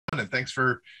and thanks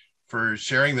for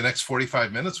sharing the next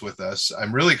 45 minutes with us.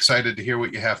 I'm really excited to hear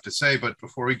what you have to say. But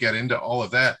before we get into all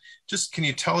of that, just can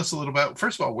you tell us a little about,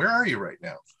 first of all, where are you right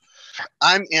now?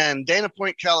 I'm in Dana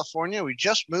Point, California. We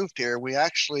just moved here. We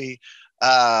actually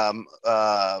have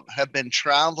been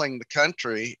traveling the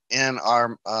country in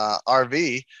our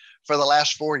RV for the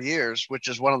last 4 years, which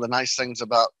is one of the nice things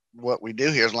about what we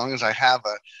do here. As long as I have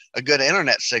a good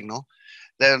internet signal,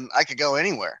 then I could go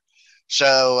anywhere.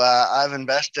 So I've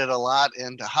invested a lot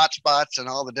into hotspots and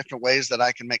all the different ways that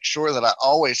I can make sure that I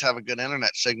always have a good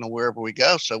internet signal wherever we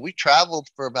go. So we traveled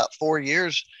for about 4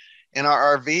 years in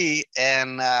our RV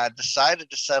and decided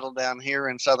to settle down here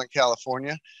in Southern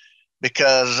California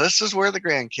because this is where the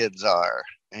grandkids are.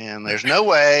 And there's no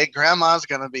way grandma's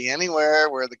going to be anywhere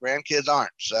where the grandkids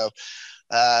aren't. So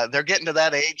they're getting to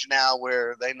that age now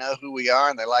where they know who we are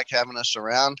and they like having us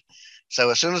around. So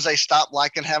as soon as they stop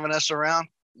liking having us around,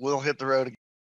 we'll hit the road again.